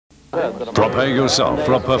Prepare yourself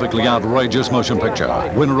for a perfectly outrageous motion picture,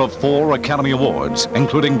 winner of 4 Academy Awards,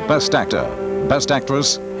 including Best Actor, Best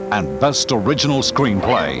Actress, and Best Original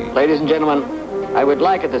Screenplay. Ladies and gentlemen, I would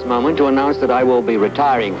like at this moment to announce that I will be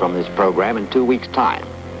retiring from this program in 2 weeks' time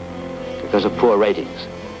because of poor ratings.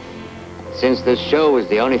 Since this show was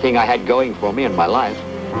the only thing I had going for me in my life,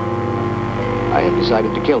 I have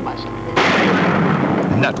decided to kill myself.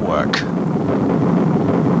 Network.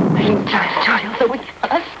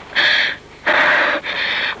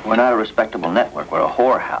 We're not a respectable network. We're a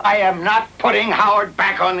whorehouse. I am not putting Howard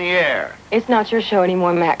back on the air. It's not your show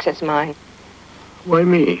anymore, Max. It's mine. Why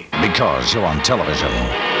me? Because you're on television.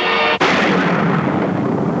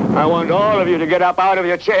 I want all of you to get up out of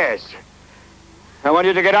your chairs. I want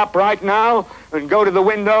you to get up right now and go to the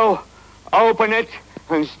window, open it,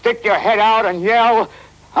 and stick your head out and yell,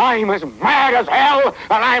 "I'm as mad as hell,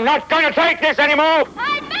 and I'm not going to take this anymore!"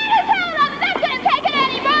 I'm mad as hell, and I'm not going to take it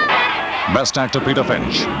anymore! Best Actor Peter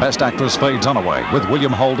Finch, Best Actress Faye Dunaway with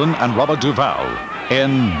William Holden and Robert Duvall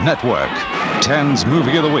in Network. 10's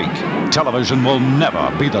Movie of the Week. Television will never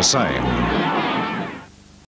be the same.